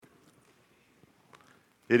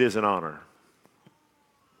It is an honor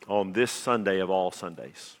on this Sunday of all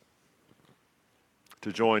Sundays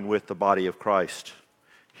to join with the body of Christ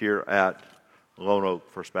here at Lone Oak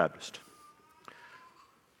First Baptist.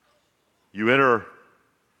 You enter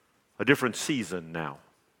a different season now.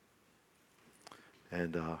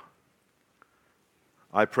 And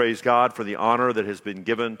I praise God for the honor that has been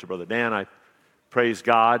given to Brother Dan. I praise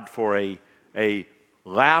God for a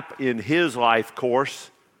lap in his life course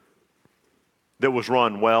that was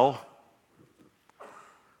run well.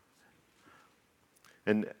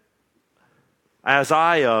 And as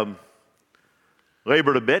I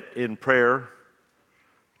labored a bit in prayer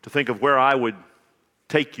to think of where I would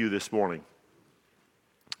take you this morning,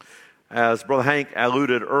 as Brother Hank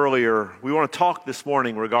alluded earlier, we want to talk this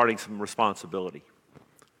morning regarding some responsibility.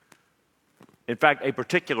 In fact, a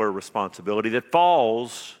particular responsibility that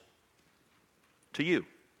falls to you,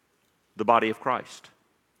 the body of Christ.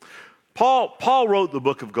 Paul wrote the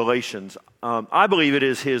book of Galatians. I believe it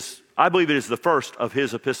is the first of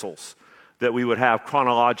his epistles that we would have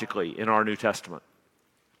chronologically in our New Testament.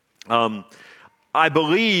 I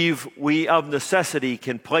believe we of necessity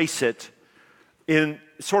can place it in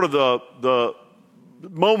sort of the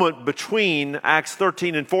moment between Acts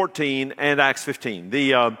 13 and 14 and Acts 15.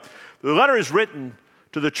 The letter is written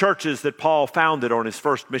to the churches that Paul founded on his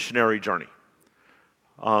first missionary journey.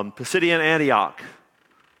 Pisidian Antioch,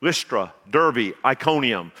 Lystra, Derbe,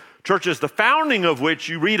 Iconium. Churches, the founding of which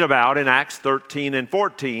you read about in Acts 13 and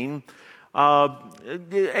 14, AD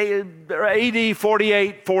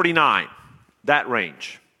 48, 49, that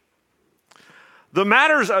range. The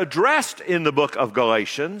matters addressed in the book of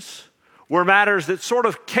Galatians were matters that sort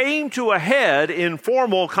of came to a head in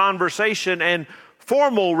formal conversation and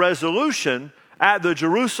formal resolution at the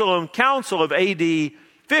Jerusalem Council of AD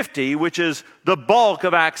 50, which is the bulk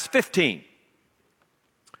of Acts 15.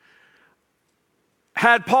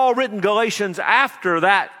 Had Paul written Galatians after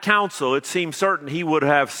that council, it seems certain he would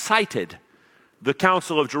have cited the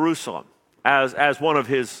Council of Jerusalem as one of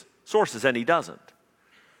his sources, and he doesn't.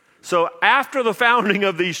 So after the founding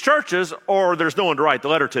of these churches, or there's no one to write the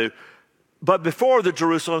letter to, but before the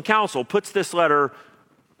Jerusalem Council, puts this letter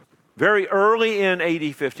very early in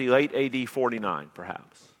AD 50, late AD 49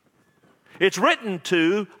 perhaps. It's written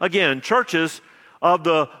to, again, churches of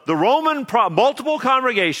the Roman, multiple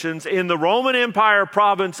congregations in the Roman Empire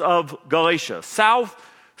province of Galatia, south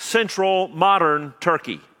central modern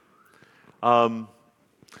Turkey. The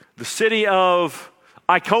city of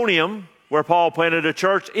Iconium, where Paul planted a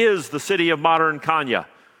church, is the city of modern Konya.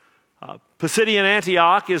 Pisidian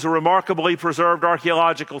Antioch is a remarkably preserved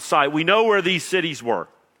archaeological site. We know where these cities were.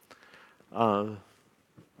 And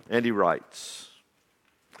he writes,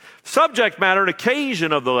 subject matter and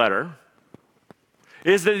occasion of the letter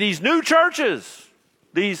is that these new churches,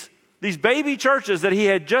 these baby churches that he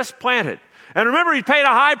had just planted, and remember he paid a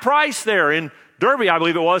high price there in Derbe, I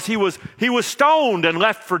believe it was. He was stoned and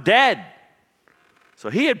left for dead. So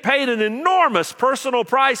he had paid an enormous personal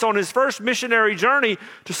price on his first missionary journey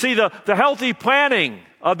to see the healthy planting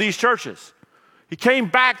of these churches. He came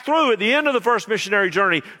back through at the end of the first missionary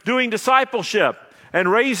journey doing discipleship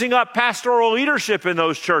and raising up pastoral leadership in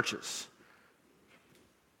those churches.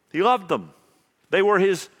 He loved them. They were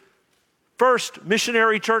his first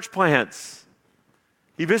missionary church plants.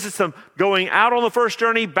 He visits them going out on the first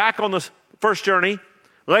journey, back on the first journey.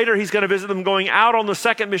 Later, he's going to visit them going out on the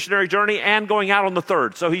second missionary journey and going out on the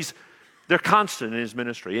third. So they're constant in his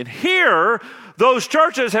ministry. And here, those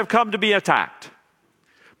churches have come to be attacked.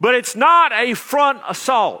 But it's not a front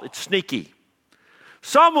assault. It's sneaky.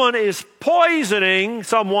 Someone is poisoning the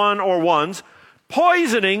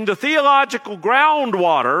theological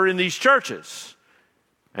groundwater in these churches.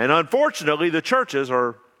 And unfortunately, the churches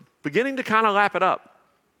are beginning to kind of lap it up.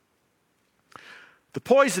 The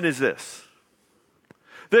poison is this: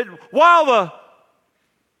 that while the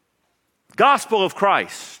gospel of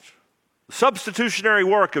Christ, the substitutionary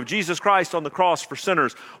work of Jesus Christ on the cross for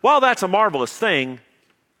sinners, while that's a marvelous thing,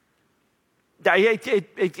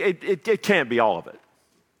 it can't be all of it.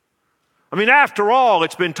 I mean, after all,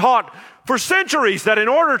 it's been taught for centuries that in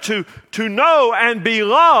order to know and be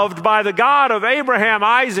loved by the God of Abraham,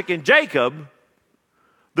 Isaac, and Jacob,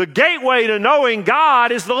 the gateway to knowing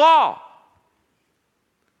God is the law.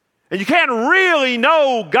 And you can't really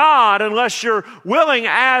know God unless you're willing,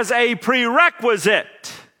 as a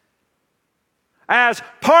prerequisite, as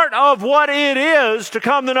part of what it is to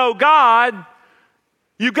come to know God,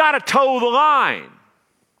 you've got to toe the line.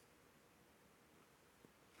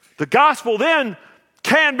 The gospel then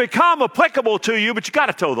can become applicable to you, but you've got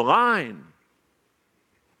to toe the line.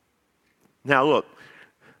 Now look,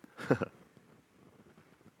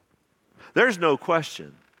 There's no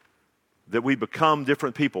question that we become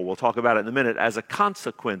different people. We'll talk about it in a minute as a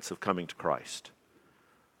consequence of coming to Christ.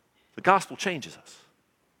 The gospel changes us.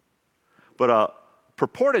 But a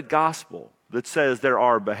purported gospel that says there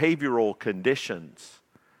are behavioral conditions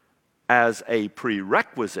as a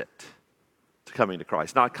prerequisite to coming to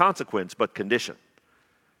Christ, not consequence, but condition.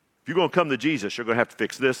 If you're going to come to Jesus, you're going to have to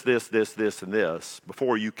fix this, and this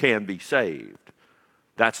before you can be saved.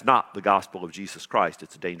 That's not the gospel of Jesus Christ.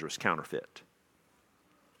 It's a dangerous counterfeit.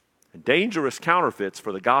 And dangerous counterfeits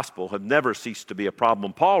for the gospel have never ceased to be a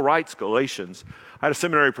problem. Paul writes Galatians. I had a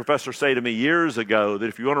seminary professor say to me years ago that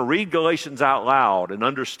if you want to read Galatians out loud and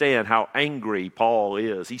understand how angry Paul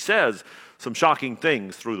is, he says some shocking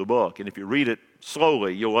things through the book. And if you read it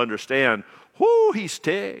slowly, you'll understand, whoo, he's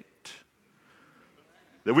ticked.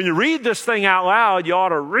 That when you read this thing out loud, you ought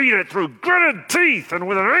to read it through gritted teeth and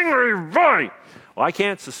with an angry voice. Well, I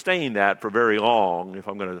can't sustain that for very long if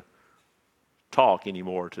I'm going to talk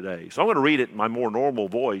anymore today. So I'm going to read it in my more normal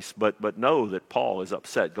voice, but know that Paul is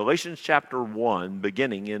upset. Galatians chapter 1,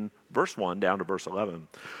 beginning in verse 1 down to verse 11.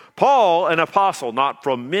 Paul, an apostle, not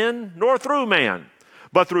from men nor through man,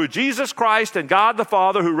 but through Jesus Christ and God the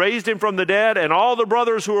Father who raised him from the dead, and all the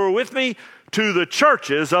brothers who are with me, to the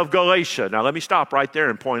churches of Galatia. Now let me stop right there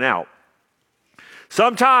and point out.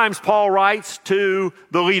 Sometimes Paul writes to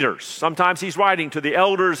the leaders. Sometimes he's writing to the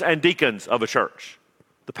elders and deacons of a church,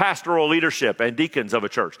 the pastoral leadership and deacons of a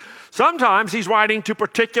church. Sometimes he's writing to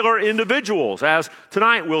particular individuals, as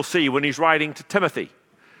tonight we'll see when he's writing to Timothy.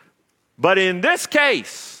 But in this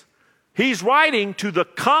case, he's writing to the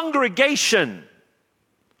congregation,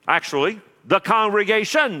 actually, the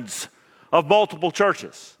congregations of multiple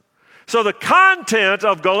churches. So the content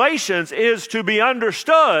of Galatians is to be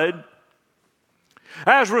understood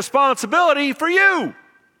as responsibility for you,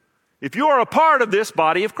 if you are a part of this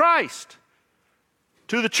body of Christ.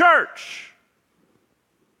 To the church.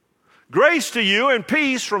 Grace to you and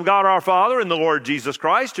peace from God our Father and the Lord Jesus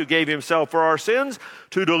Christ, who gave himself for our sins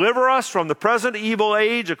to deliver us from the present evil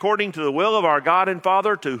age according to the will of our God and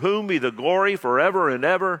Father, to whom be the glory forever and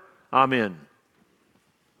ever. Amen.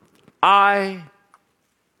 I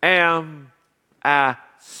am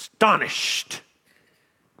astonished.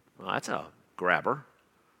 Well, that's a grabber.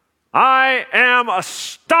 I am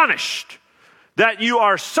astonished that you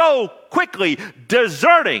are so quickly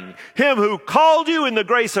deserting him who called you in the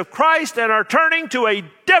grace of Christ and are turning to a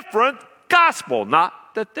different gospel. Not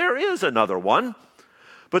that there is another one,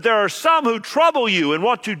 but there are some who trouble you and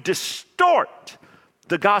want to distort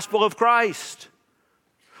the gospel of Christ.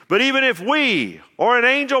 But even if we or an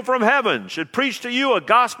angel from heaven should preach to you a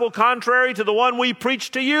gospel contrary to the one we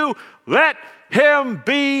preach to you, let him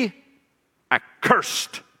be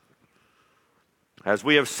accursed. As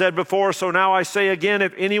we have said before, so now I say again,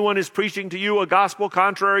 if anyone is preaching to you a gospel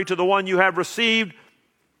contrary to the one you have received,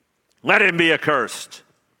 let him be accursed.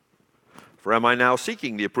 For am I now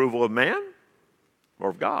seeking the approval of man or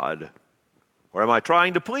of God? Or am I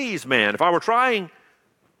trying to please man? If I were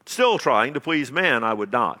still trying to please man, I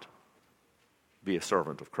would not be a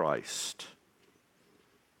servant of Christ.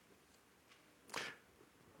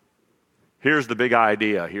 Here's the big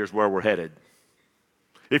idea. Here's where we're headed.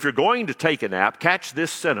 If you're going to take a nap, catch this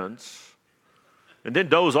sentence and then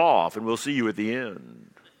doze off, and we'll see you at the end.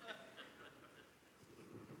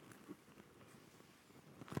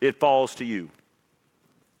 It falls to you.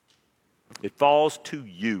 It falls to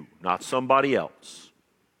you, not somebody else.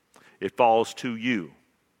 It falls to you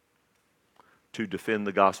to defend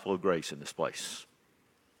the gospel of grace in this place.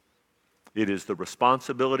 It is the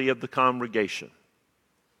responsibility of the congregation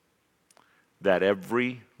that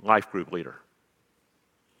every life group leader,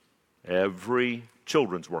 every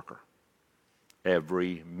children's worker,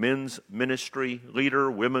 every men's ministry leader,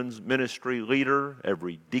 women's ministry leader,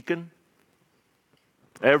 every deacon,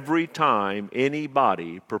 every time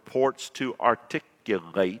anybody purports to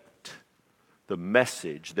articulate the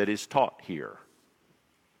message that is taught here,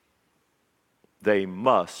 they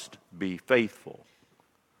must be faithful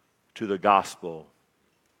to the gospel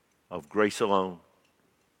of grace alone,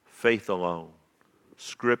 faith alone,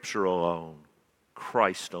 Scripture alone,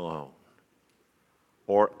 Christ alone.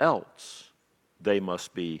 Or else they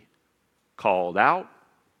must be called out,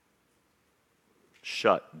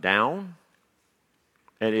 shut down,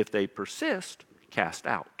 and if they persist, cast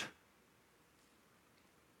out.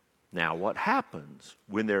 Now, what happens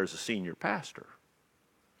when there's a senior pastor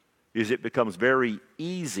is it becomes very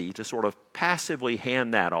easy to sort of passively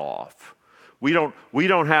hand that off. We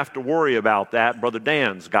don't have to worry about that. Brother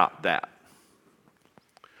Dan's got that.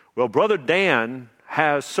 Well, Brother Dan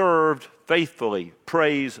has served faithfully.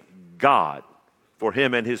 Praise God for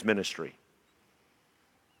him and his ministry.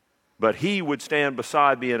 But he would stand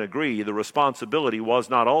beside me and agree the responsibility was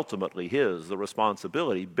not ultimately his. The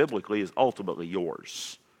responsibility, biblically, is ultimately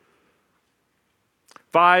yours.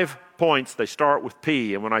 5 points, they start with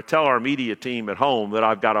P. And when I tell our media team at home that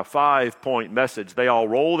I've got a 5-point message, they all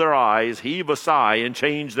roll their eyes, heave a sigh, and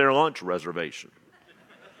change their lunch reservation.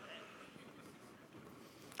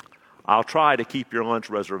 I'll try to keep your lunch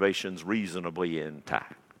reservations reasonably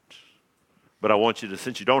intact. But I want you to,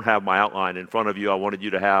 since you don't have my outline in front of you, I wanted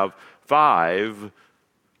you to have 5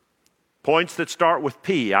 points that start with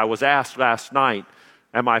P. I was asked last night,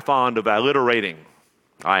 am I fond of alliterating?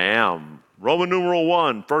 I am. Roman numeral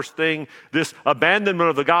 1, first thing, this abandonment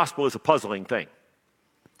of the gospel is a puzzling thing.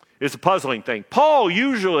 It's a puzzling thing. Paul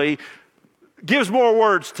usually gives more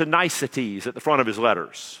words to niceties at the front of his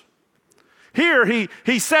letters. Here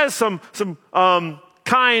he says some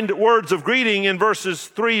kind words of greeting in verses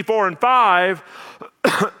 3, 4, and 5,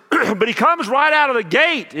 but he comes right out of the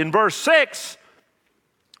gate in verse 6.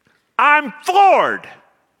 I'm floored.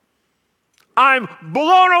 I'm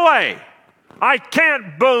blown away. I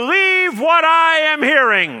can't believe what I am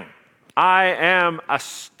hearing. I am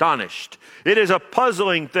astonished. It is a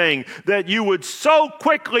puzzling thing that you would so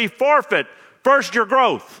quickly forfeit, first, your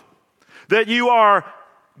growth, that you are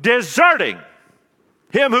deserting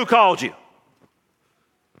him who called you.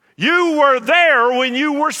 You were there when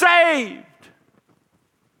you were saved.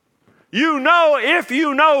 You know, if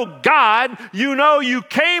you know God, you know you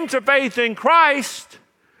came to faith in Christ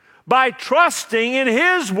by trusting in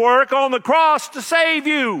his work on the cross to save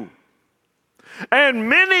you. And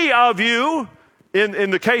many of you,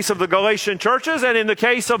 in the case of the Galatian churches and in the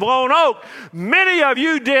case of Lone Oak, many of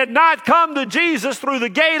you did not come to Jesus through the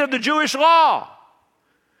gate of the Jewish law.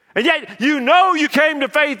 And yet you know you came to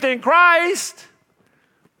faith in Christ,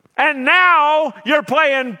 and now you're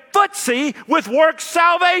playing footsie with works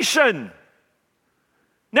salvation.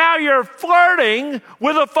 Now you're flirting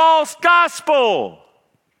with a false gospel.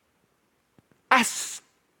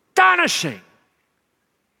 Astonishing.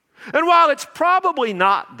 And while it's probably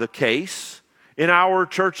not the case in our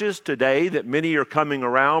churches today that many are coming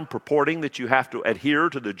around purporting that you have to adhere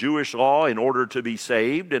to the Jewish law in order to be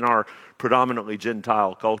saved in our predominantly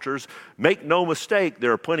Gentile cultures, make no mistake,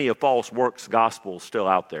 there are plenty of false works gospels still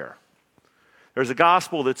out there. There's a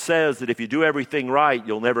gospel that says that if you do everything right,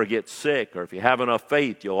 you'll never get sick, or if you have enough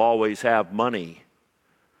faith, you'll always have money.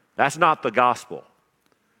 That's not the gospel.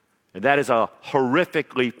 And that is a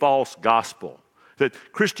horrifically false gospel. That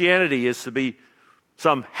Christianity is to be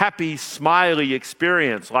some happy, smiley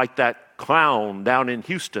experience like that clown down in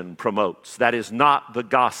Houston promotes. That is not the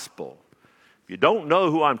gospel. If you don't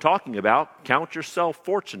know who I'm talking about, count yourself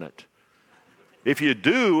fortunate. If you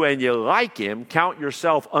do and you like him, count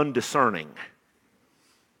yourself undiscerning.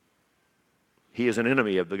 He is an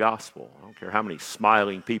enemy of the gospel. I don't care how many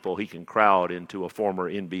smiling people he can crowd into a former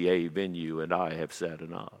NBA venue, and I have said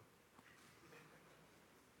enough.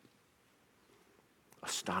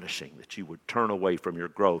 Astonishing that you would turn away from your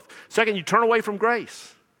growth. Second, you turn away from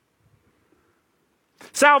grace.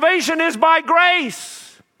 Salvation is by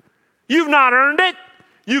grace. You've not earned it.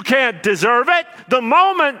 You can't deserve it. The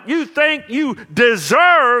moment you think you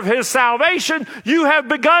deserve his salvation, you have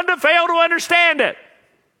begun to fail to understand it.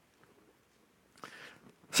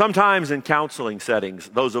 Sometimes in counseling settings,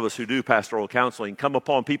 those of us who do pastoral counseling come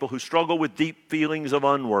upon people who struggle with deep feelings of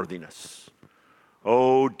unworthiness.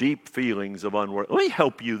 Oh, deep feelings of unworthiness. Let me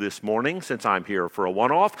help you this morning, since I'm here for a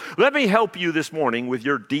one-off. Let me help you this morning with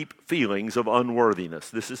your deep feelings of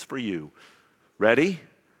unworthiness. This is for you. Ready?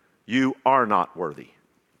 You are not worthy.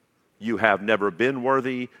 You have never been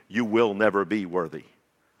worthy. You will never be worthy.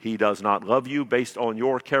 He does not love you based on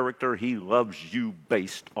your character. He loves you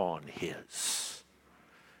based on his.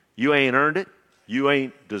 You ain't earned it. You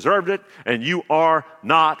ain't deserved it. And you are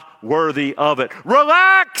not worthy of it.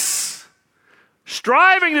 Relax!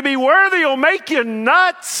 Striving to be worthy will make you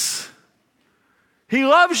nuts. He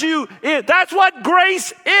loves you. That's what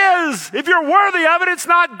grace is. If you're worthy of it, it's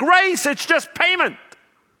not grace. It's just payment.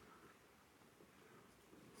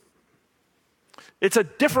 It's a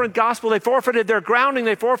different gospel. They forfeited their grounding.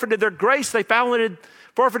 They forfeited their grace. They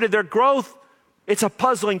forfeited their growth. It's a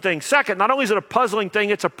puzzling thing. Second, not only is it a puzzling thing,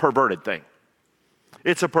 it's a perverted thing.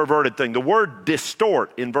 It's a perverted thing. The word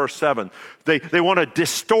distort in verse 7, they want to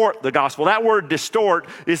distort the gospel. That word distort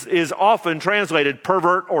is often translated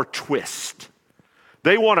pervert or twist.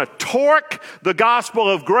 They want to torque the gospel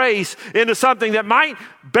of grace into something that might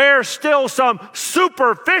bear still some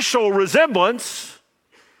superficial resemblance.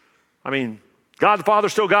 I mean, God the Father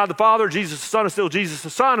is still God the Father. Jesus the Son is still Jesus the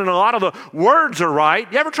Son. And a lot of the words are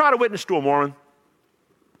right. You ever try to witness to a Mormon?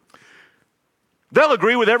 They'll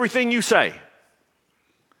agree with everything you say.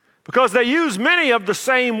 because they use many of the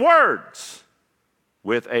same words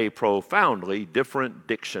with a profoundly different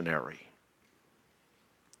dictionary.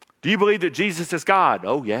 Do you believe that Jesus is God?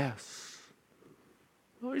 Oh, yes.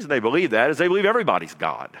 The reason they believe that is they believe everybody's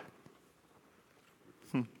God.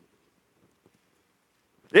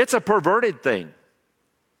 It's a perverted thing,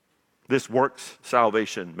 this works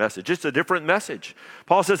salvation message. It's a different message.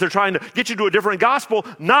 Paul says they're trying to get you to a different gospel,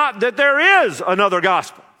 not that there is another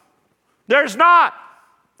gospel. There's not.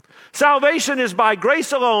 Salvation is by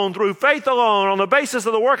grace alone, through faith alone, on the basis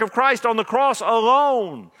of the work of Christ on the cross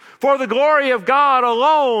alone, for the glory of God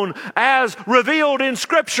alone, as revealed in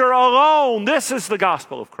Scripture alone. This is the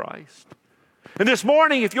gospel of Christ. And this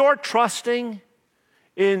morning, if you're trusting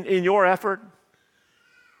in your effort,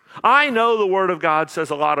 I know the Word of God says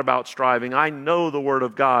a lot about striving. I know the Word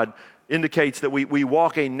of God indicates that we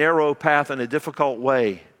walk a narrow path in a difficult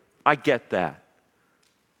way. I get that.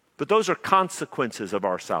 But those are consequences of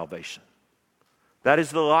our salvation. That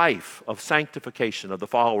is the life of sanctification of the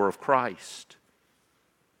follower of Christ.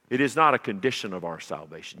 It is not a condition of our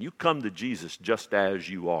salvation. You come to Jesus just as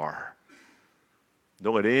you are.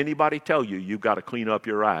 Don't let anybody tell you you've got to clean up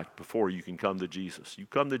your act before you can come to Jesus. You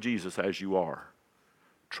come to Jesus as you are,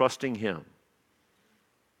 trusting Him,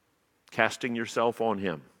 casting yourself on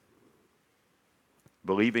Him,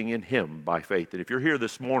 believing in Him by faith. And if you're here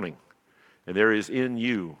this morning and there is in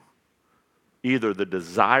you either the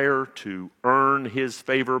desire to earn His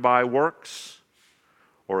favor by works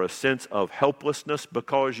or a sense of helplessness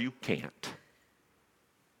because you can't,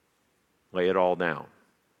 lay it all down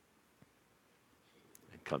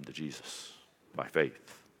and come to Jesus by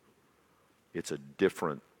faith. It's a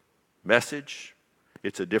different message.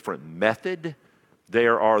 It's a different method.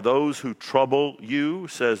 There are those who trouble you,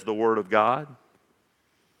 says the Word of God.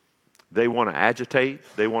 They want to agitate.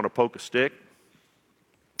 They want to poke a stick.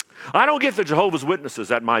 I don't get the Jehovah's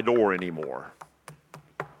Witnesses at my door anymore.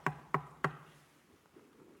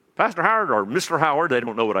 Pastor Howard or Mr. Howard, they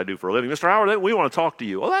don't know what I do for a living. Mr. Howard, we want to talk to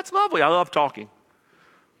you. Oh, that's lovely. I love talking.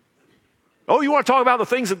 Oh, you want to talk about the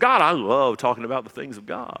things of God? I love talking about the things of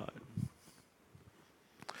God.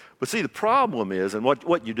 But see, the problem is, and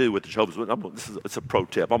what you do with the Jehovah's Witnesses, it's a pro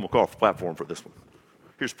tip. I'm going to call off the platform for this one.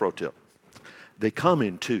 Here's a pro tip. They come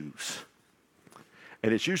in twos.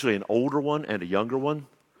 And it's usually an older one and a younger one.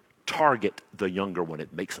 Target the younger one.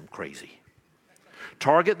 It makes them crazy.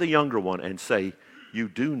 Target the younger one and say, you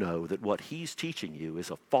do know that what he's teaching you is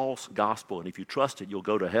a false gospel, and if you trust it, you'll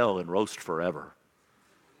go to hell and roast forever.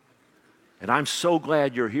 And I'm so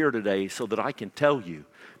glad you're here today so that I can tell you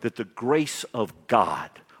that the grace of God,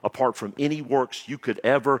 apart from any works you could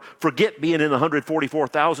ever, forget being in the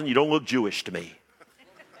 144,000, you don't look Jewish to me.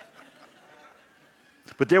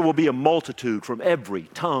 But there will be a multitude from every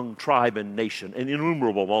tongue, tribe, and nation, an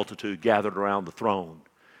innumerable multitude gathered around the throne.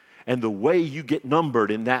 And the way you get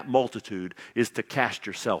numbered in that multitude is to cast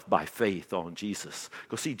yourself by faith on Jesus.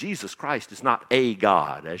 Because see, Jesus Christ is not a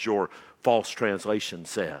God, as your false translation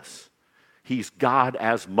says. He's God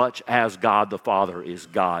as much as God the Father is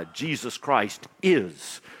God. Jesus Christ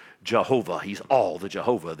is Jehovah. He's all the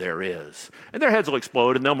Jehovah there is. And their heads will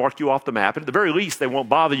explode and they'll mark you off the map. And at the very least, they won't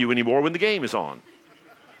bother you anymore when the game is on.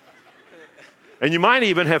 And you might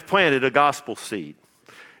even have planted a gospel seed.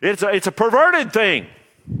 It's a perverted thing,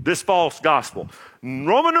 this false gospel.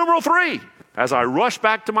 Roman numeral 3, as I rush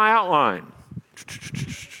back to my outline.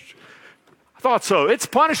 I thought so. It's a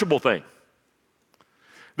punishable thing.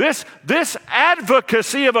 This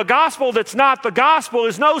advocacy of a gospel that's not the gospel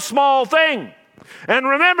is no small thing. And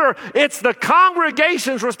remember, it's the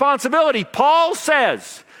congregation's responsibility. Paul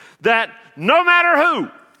says that no matter who,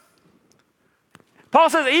 Paul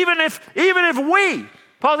says even if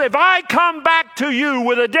I come back to you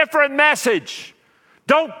with a different message,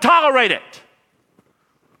 don't tolerate it.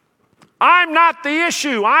 I'm not the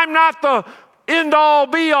issue. I'm not the end-all,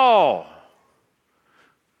 be-all.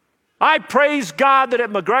 I praise God that at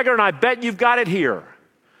McGregor, and I bet you've got it here,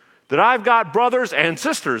 that I've got brothers and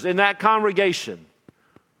sisters in that congregation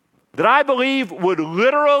that I believe would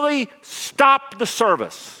literally stop the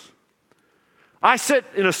service. I sit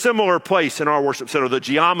in a similar place in our worship center. The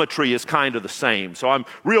geometry is kind of the same, so I'm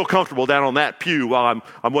real comfortable down on that pew while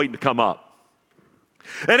I'm waiting to come up.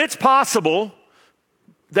 And it's possible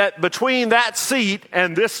that between that seat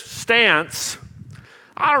and this stance,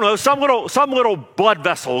 I don't know, some little blood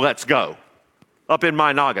vessel lets go up in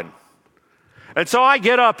my noggin. And so I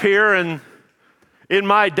get up here and in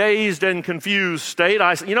my dazed and confused state,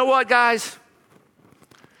 I say, you know what, guys?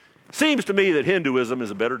 Seems to me that Hinduism is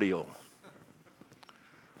a better deal.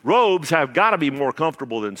 Robes have got to be more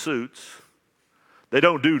comfortable than suits. They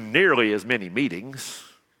don't do nearly as many meetings.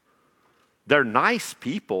 They're nice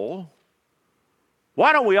people.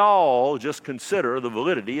 Why don't we all just consider the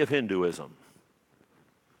validity of Hinduism?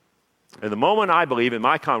 And the moment I believe in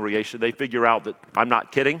my congregation, they figure out that I'm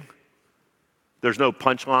not kidding, there's no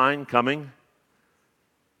punchline coming,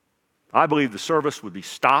 I believe the service would be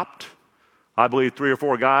stopped. I believe 3 or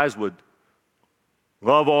 4 guys would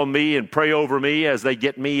love on me and pray over me as they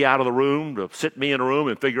get me out of the room, to sit me in a room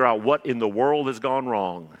and figure out what in the world has gone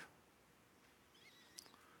wrong.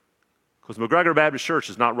 Because McGregor Baptist Church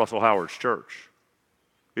is not Russell Howard's church.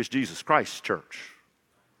 It's Jesus Christ's church.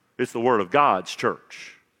 It's the Word of God's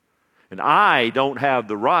church. And I don't have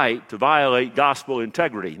the right to violate gospel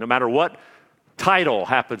integrity, no matter what title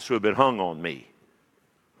happens to have been hung on me.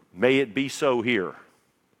 May it be so here.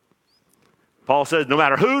 Paul says, no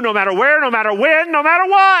matter who, no matter where, no matter when, no matter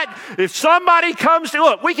what, if somebody comes to,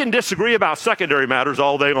 look, we can disagree about secondary matters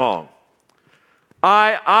all day long.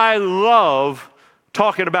 I love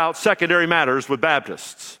talking about secondary matters with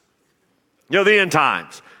Baptists. You know, the end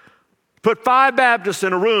times. Put 5 Baptists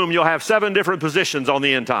in a room, you'll have 7 different positions on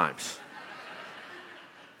the end times.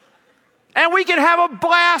 And we can have a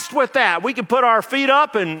blast with that. We can put our feet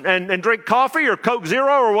up and drink coffee or Coke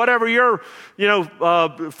Zero or whatever your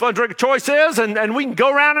fun drink of choice is, and we can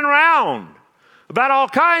go round and round about all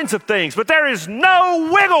kinds of things. But there is no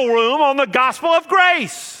wiggle room on the gospel of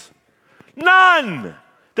grace. None.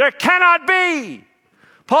 There cannot be.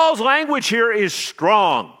 Paul's language here is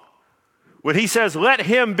strong. When he says, let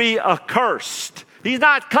him be accursed, he's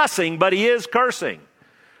not cussing, but he is cursing.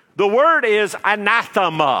 The word is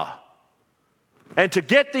anathema. And to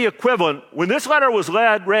get the equivalent, when this letter was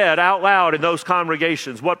read out loud in those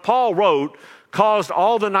congregations, what Paul wrote caused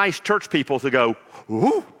all the nice church people to go,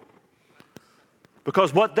 ooh.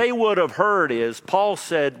 Because what they would have heard is, Paul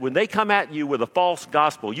said, when they come at you with a false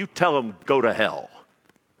gospel, you tell them, go to hell.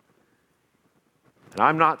 And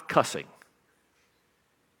I'm not cussing.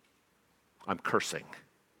 I'm cursing.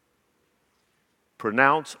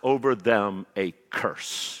 Pronounce over them a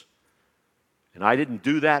curse. And I didn't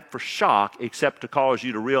do that for shock, except to cause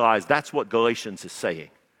you to realize that's what Galatians is saying.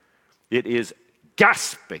 It is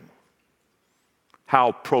gasping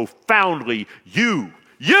how profoundly you,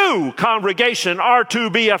 congregation, are to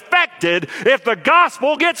be affected if the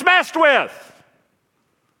gospel gets messed with.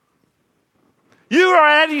 You are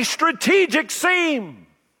at a strategic seam.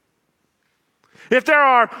 If there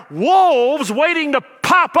are wolves waiting to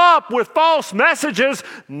pop up with false messages,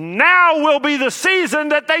 now will be the season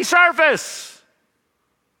that they surface.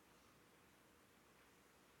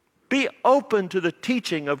 Be open to the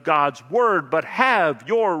teaching of God's word, but have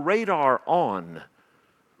your radar on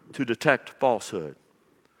to detect falsehood.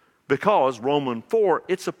 Because Romans 4,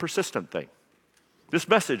 it's a persistent thing. This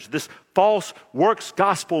message, this false works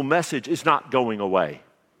gospel message is not going away.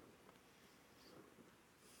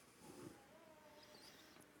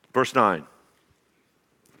 Verse 9.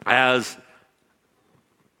 As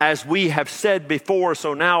we have said before,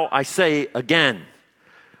 so now I say again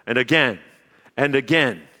and again and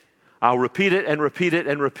again. I'll repeat it and repeat it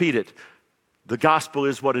and repeat it. The gospel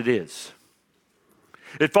is what it is.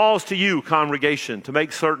 It falls to you, congregation, to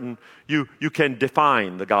make certain you can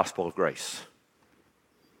define the gospel of grace.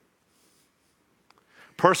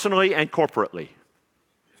 Personally and corporately.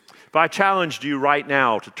 If I challenged you right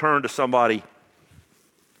now to turn to somebody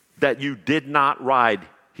that you did not ride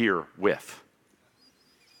here with,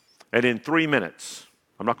 and in 3 minutes,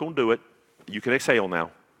 I'm not going to do it, you can exhale now.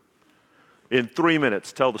 In 3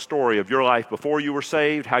 minutes, tell the story of your life before you were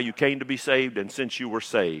saved, how you came to be saved, and since you were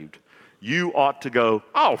saved. You ought to go,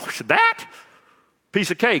 oh, that?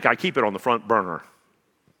 Piece of cake, I keep it on the front burner.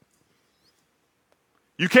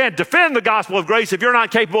 You can't defend the gospel of grace if you're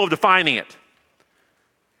not capable of defining it.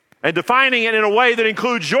 And defining it in a way that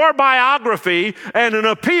includes your biography and an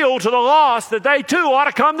appeal to the lost that they too ought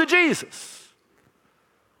to come to Jesus.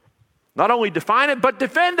 Not only define it, but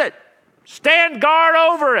defend it. Stand guard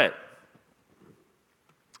over it.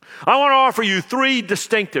 I want to offer you 3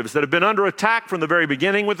 distinctives that have been under attack from the very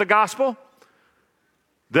beginning with the gospel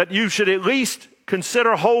that you should at least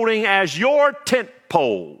consider holding as your tent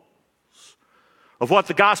poles of what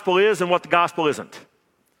the gospel is and what the gospel isn't.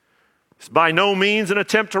 It's by no means an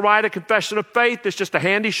attempt to write a confession of faith. It's just a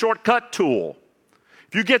handy shortcut tool.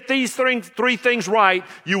 If you get these 3 things right,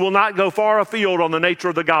 you will not go far afield on the nature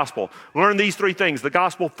of the gospel. Learn these 3 things. The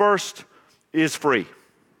gospel first is free.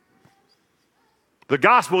 The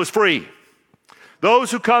gospel is free.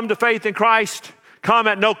 Those who come to faith in Christ come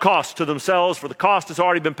at no cost to themselves, for the cost has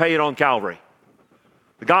already been paid on Calvary.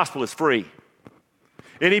 The gospel is free.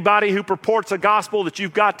 Anybody who purports a gospel that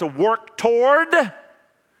you've got to work toward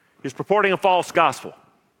is purporting a false gospel.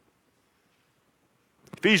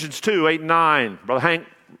 Ephesians 2, 8 and 9. Brother Hank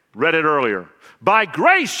read it earlier. By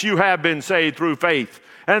grace you have been saved through faith,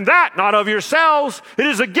 and that not of yourselves. It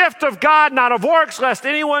is a gift of God, not of works, lest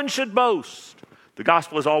anyone should boast. The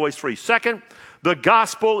gospel is always free. Second, the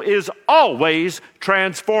gospel is always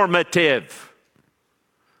transformative.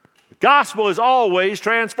 The gospel is always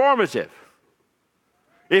transformative.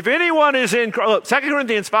 If anyone is in, look, 2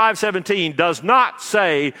 Corinthians 5:17 does not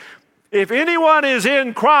say, if anyone is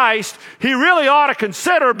in Christ, he really ought to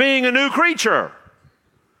consider being a new creature.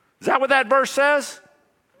 Is that what that verse says?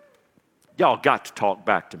 Y'all got to talk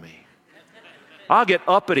back to me. I'll get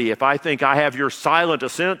uppity if I think I have your silent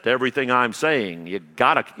assent to everything I'm saying. You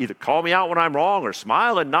got to either call me out when I'm wrong or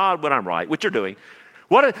smile and nod when I'm right, which you're doing.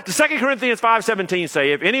 What does 2 Corinthians 5:17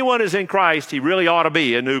 say? If anyone is in Christ, he really ought to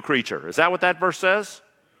be a new creature. Is that what that verse says?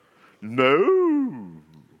 No.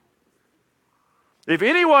 If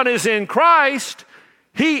anyone is in Christ,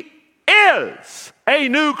 he is a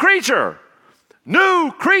new creature.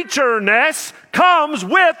 New creatureness comes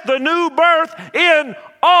with the new birth in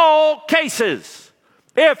all cases.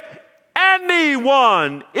 If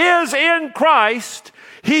anyone is in Christ,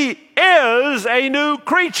 he is a new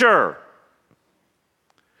creature.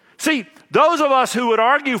 See, those of us who would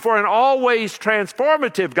argue for an always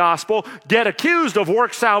transformative gospel get accused of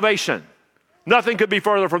work salvation. Nothing could be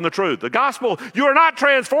further from the truth. The gospel, you are not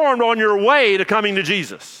transformed on your way to coming to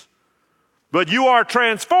Jesus, but you are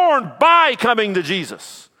transformed by coming to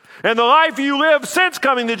Jesus. And the life you live since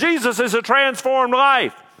coming to Jesus is a transformed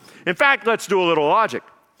life. In fact, let's do a little logic.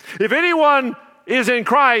 If anyone is in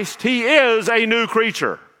Christ, he is a new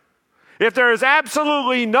creature. If there is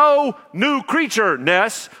absolutely no new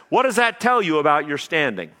creatureness, what does that tell you about your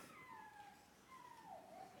standing?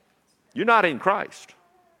 You're not in Christ.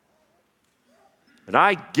 And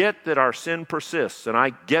I get that our sin persists, and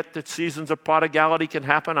I get that seasons of prodigality can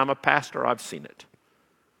happen. I'm a pastor, I've seen it.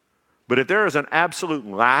 But if there is an absolute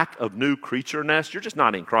lack of new creatureness, you're just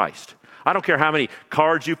not in Christ. I don't care how many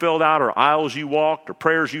cards you filled out, or aisles you walked, or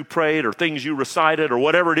prayers you prayed, or things you recited, or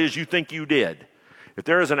whatever it is you think you did. If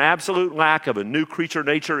there is an absolute lack of a new creature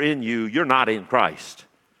nature in you, you're not in Christ.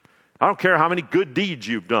 I don't care how many good deeds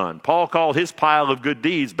you've done. Paul called his pile of good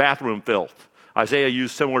deeds bathroom filth. Isaiah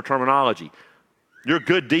used similar terminology. Your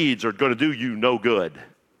good deeds are going to do you no good.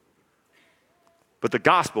 But the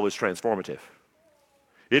gospel is transformative.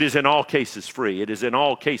 It is in all cases free. It is in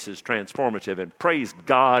all cases transformative. And praise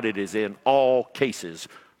God, it is in all cases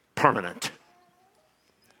permanent.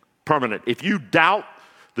 Permanent. If you doubt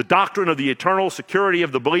the doctrine of the eternal security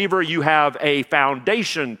of the believer, you have a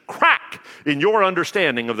foundation crack in your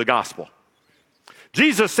understanding of the gospel.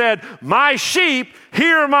 Jesus said, my sheep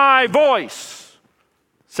hear my voice.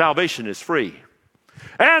 Salvation is free.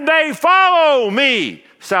 And they follow me.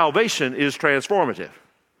 Salvation is transformative.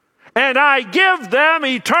 And I give them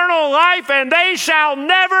eternal life, and they shall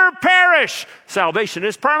never perish. Salvation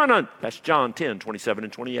is permanent. That's John 10, 27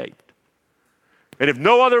 and 28. And if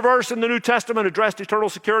no other verse in the New Testament addressed eternal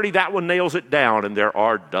security, that one nails it down, and there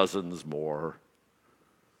are dozens more.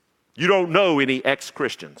 You don't know any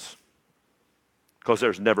ex-Christians because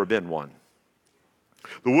there's never been one.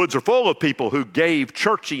 The woods are full of people who gave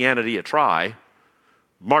churchianity a try,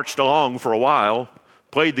 marched along for a while,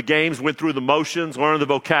 played the games, went through the motions, learned the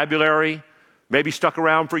vocabulary, maybe stuck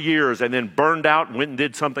around for years, and then burned out and went and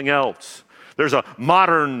did something else. There's a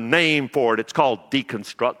modern name for it. It's called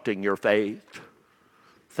deconstructing your faith.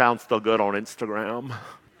 Sounds still good on Instagram.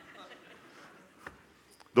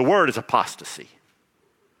 The word is apostasy.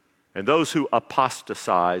 And those who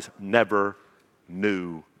apostatize never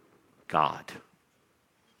knew God.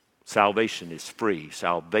 Salvation is free.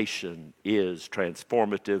 Salvation is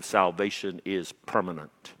transformative. Salvation is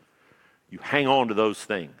permanent. You hang on to those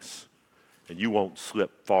things, and you won't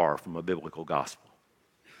slip far from a biblical gospel.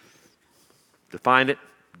 Define it,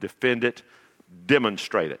 defend it,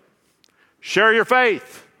 demonstrate it. Share your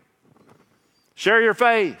faith. Share your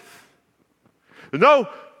faith. No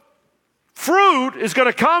fruit is going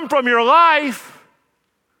to come from your life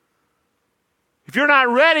if you're not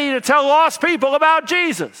ready to tell lost people about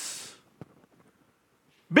Jesus.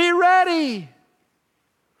 Be ready.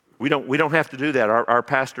 We don't have to do that. Our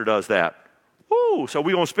pastor does that. Ooh, so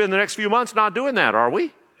we're going to spend the next few months not doing that, are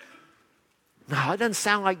we? No, it doesn't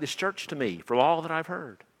sound like this church to me from all that I've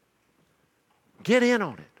heard. Get in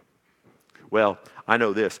on it. Well, I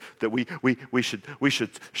know this, that we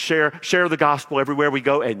should share the gospel everywhere we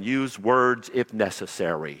go and use words if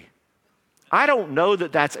necessary. I don't know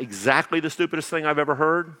that that's exactly the stupidest thing I've ever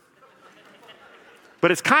heard,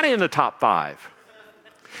 but it's kind of in the top 5.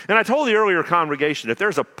 And I told the earlier congregation, if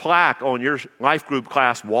there's a plaque on your life group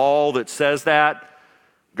class wall that says that,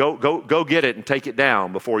 Go get it and take it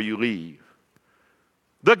down before you leave.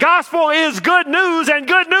 The gospel is good news, and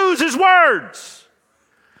good news is words.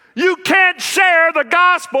 You can't share the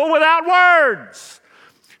gospel without words.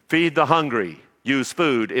 Feed the hungry. Use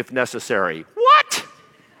food if necessary. What?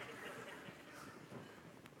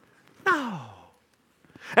 No.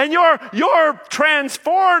 And your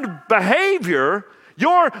transformed behavior,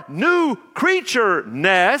 your new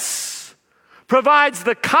creature-ness, provides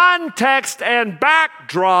the context and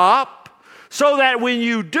backdrop so that when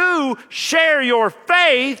you do share your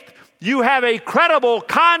faith, you have a credible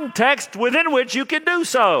context within which you can do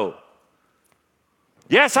so.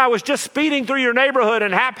 Yes, I was just speeding through your neighborhood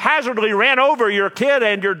and haphazardly ran over your kid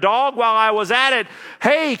and your dog while I was at it.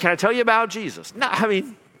 Hey, can I tell you about Jesus?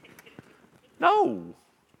 No.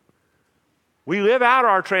 We live out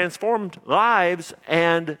our transformed lives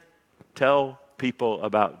and tell people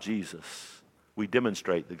about Jesus. We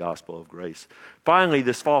demonstrate the gospel of grace. Finally,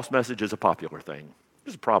 this false message is a popular thing.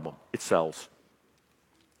 There's a problem. It sells.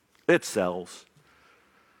 It sells.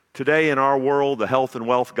 Today in our world, the health and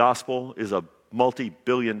wealth gospel is a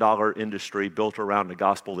multi-billion-dollar industry built around the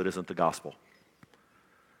gospel that isn't the gospel.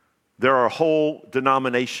 There are whole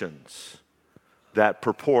denominations that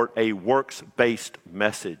purport a works-based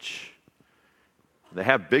message. They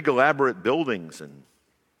have big, elaborate buildings and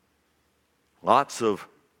lots of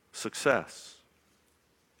success,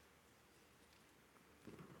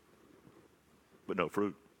 but no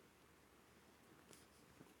fruit.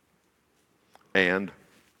 And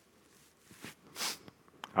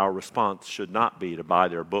our response should not be to buy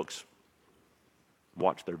their books,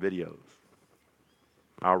 watch their videos.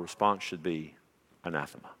 Our response should be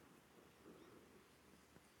anathema.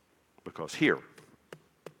 Because here,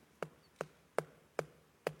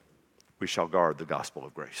 we shall guard the gospel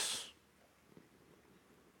of grace.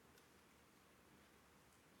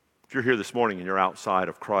 If you're here this morning and you're outside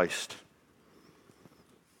of Christ,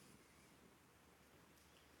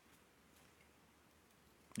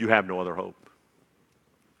 you have no other hope.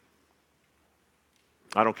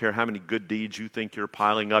 I don't care how many good deeds you think you're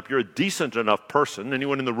piling up. You're a decent enough person.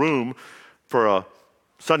 Anyone in the room for a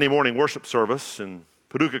Sunday morning worship service in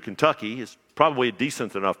Paducah, Kentucky is probably a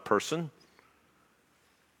decent enough person.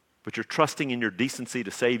 But you're trusting in your decency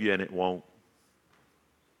to save you, and it won't.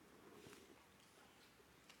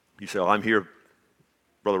 You say, well, I'm here,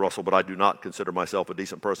 Brother Russell, but I do not consider myself a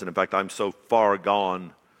decent person. In fact, I'm so far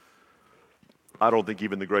gone, I don't think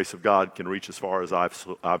even the grace of God can reach as far as I've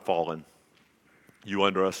fallen. You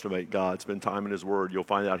underestimate God. Spend time in His Word. You'll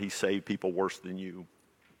find out He saved people worse than you.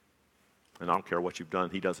 And I don't care what you've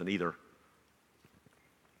done. He doesn't either.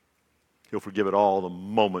 He'll forgive it all the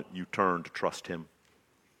moment you turn to trust Him.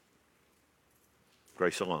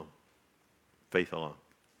 Grace alone. Faith alone.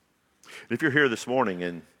 And if you're here this morning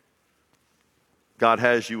and God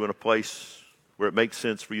has you in a place where it makes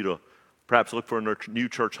sense for you to perhaps look for a new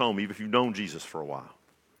church home, even if you've known Jesus for a while.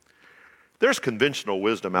 There's conventional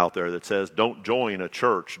wisdom out there that says don't join a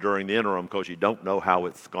church during the interim because you don't know how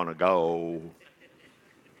it's going to go.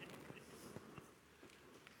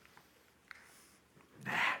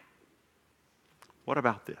 Nah. What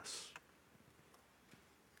about this?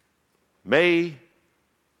 May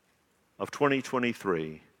of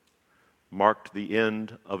 2023 marked the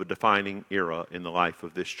end of a defining era in the life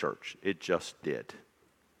of this church. It just did.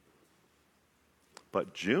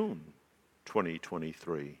 But June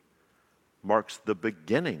 2023 marks the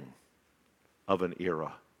beginning of an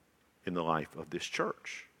era in the life of this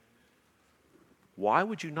church. Why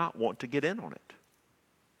would you not want to get in on it?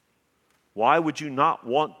 Why would you not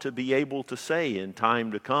want to be able to say in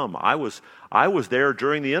time to come, I was there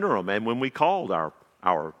during the interim and when we called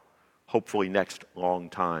our hopefully next long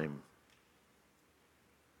time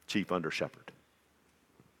chief under shepherd.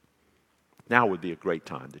 Now would be a great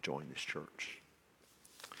time to join this church.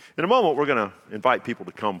 In a moment, we're going to invite people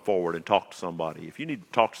to come forward and talk to somebody. If you need to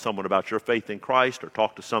talk to someone about your faith in Christ or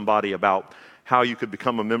talk to somebody about how you could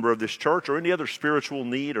become a member of this church or any other spiritual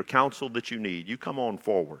need or counsel that you need, you come on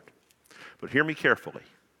forward. But hear me carefully.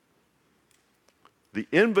 The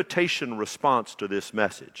invitation response to this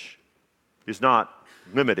message is not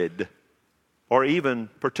limited or even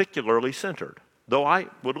particularly centered, though I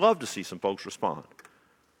would love to see some folks respond.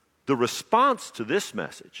 The response to this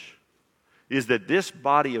message is that this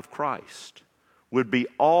body of Christ would be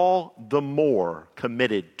all the more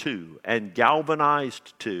committed to and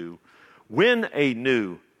galvanized to when a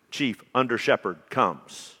new chief under shepherd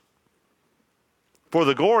comes. For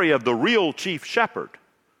the glory of the real chief shepherd,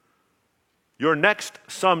 your next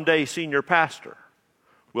someday senior pastor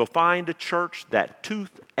will find a church that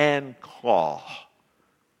tooth and claw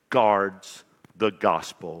guards the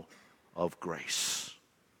gospel of grace.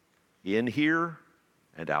 in here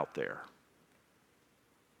and out there.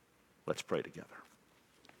 Let's pray together.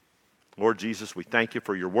 Lord Jesus, we thank you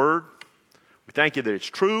for your word. We thank you that it's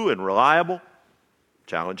true and reliable,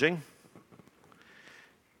 challenging.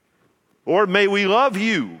 Lord, may we love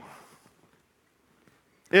you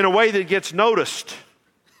in a way that gets noticed.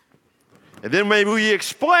 And then may we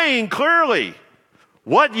explain clearly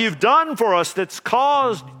what you've done for us that's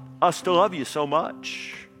caused us to love you so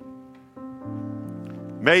much.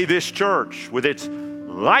 May this church, with its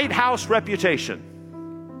lighthouse reputation,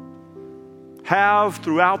 have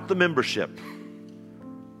throughout the membership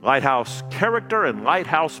lighthouse character and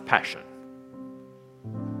lighthouse passion.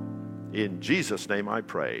 In Jesus' name I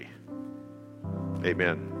pray.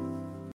 Amen.